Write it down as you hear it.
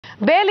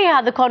Barely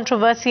had the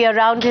controversy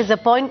around his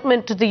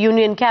appointment to the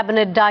Union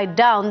Cabinet died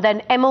down,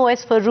 then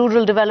MOS for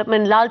Rural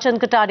Development Lalchand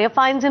Kataria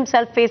finds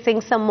himself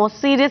facing some more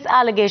serious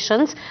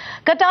allegations.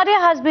 Kataria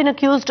has been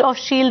accused of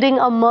shielding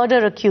a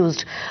murder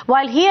accused.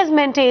 While he has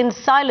maintained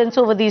silence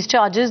over these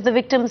charges, the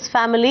victim's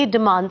family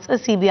demands a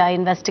CBI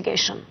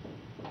investigation.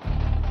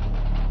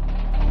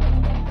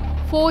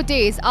 4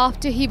 days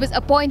after he was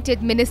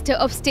appointed Minister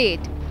of State,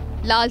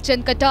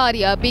 Lalchand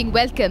Kataria being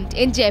welcomed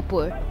in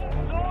Jaipur.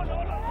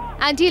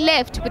 And he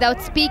left without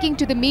speaking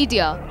to the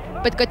media,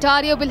 but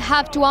Kataria will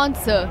have to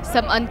answer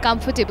some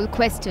uncomfortable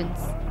questions.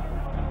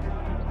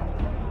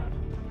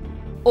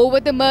 Over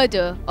the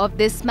murder of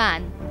this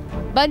man,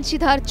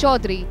 Banshidhar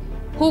Chaudhary,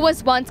 who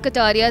was once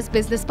Kataria's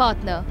business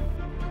partner.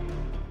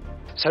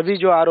 सभी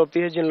जो आरोपी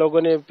हैं जिन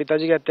लोगों ने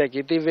पिताजी की हत्या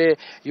की थी वे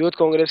यूथ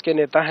कांग्रेस के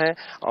नेता हैं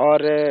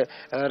और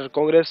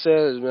कांग्रेस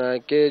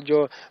के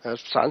जो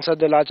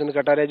सांसद लालचंद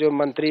कटारिया जो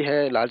मंत्री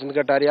हैं लालचंद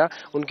कटारिया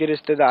उनके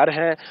रिश्तेदार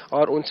हैं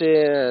और उनसे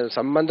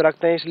संबंध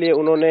रखते हैं, इसलिए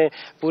उन्होंने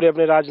पूरे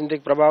अपने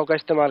राजनीतिक प्रभाव का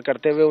इस्तेमाल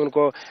करते हुए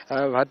उनको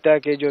हत्या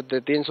के जो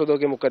 302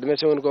 के मुकदमे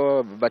से उनको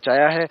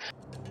बचाया है.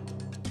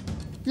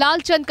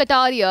 Lalchand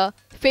Kataria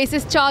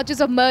faces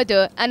charges of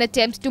murder and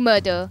attempts to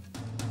murder.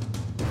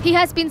 He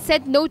has been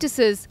sent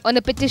notices on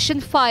a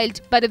petition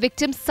filed by the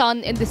victim's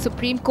son in the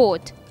Supreme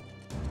Court.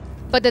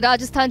 But the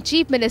Rajasthan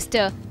Chief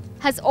Minister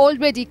has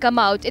already come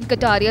out in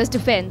Kataria's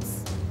defence.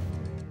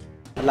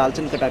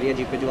 Lalchand Kataria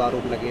जी पे जो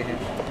आरोप लगे हैं,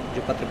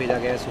 जो पत्र भेजा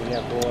गया है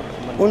सोनिया को,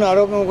 और उन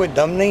आरोपों में कोई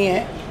दम नहीं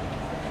है.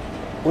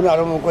 उन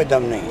आरोपों में कोई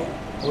दम नहीं है.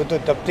 वो तो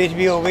तफ्तीश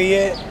भी हो गई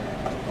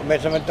है. मैं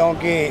समझता हूँ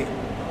कि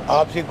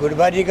आपसी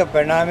गुटबाजी का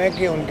परिणाम है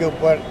कि उनके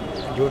ऊपर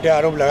झूठे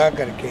आरोप लगा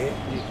करके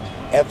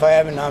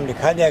FIR में नाम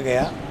लिखा दिया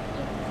गया.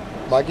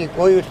 बाकी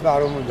कोई उसमें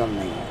आरोप में दम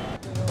नहीं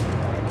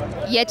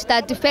है. Yet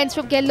that defence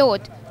from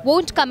Gehlot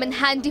won't come in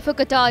handy for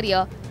Kataria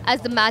as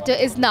the matter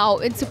is now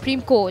in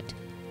Supreme Court.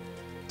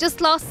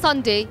 Just last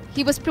Sunday,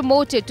 he was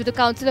promoted to the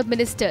Council of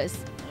Ministers.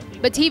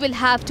 But he will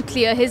have to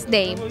clear his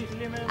name,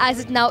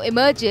 as it now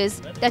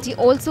emerges that he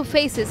also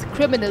faces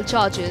criminal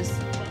charges.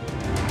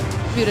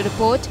 Bureau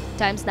Report,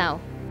 Times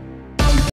Now.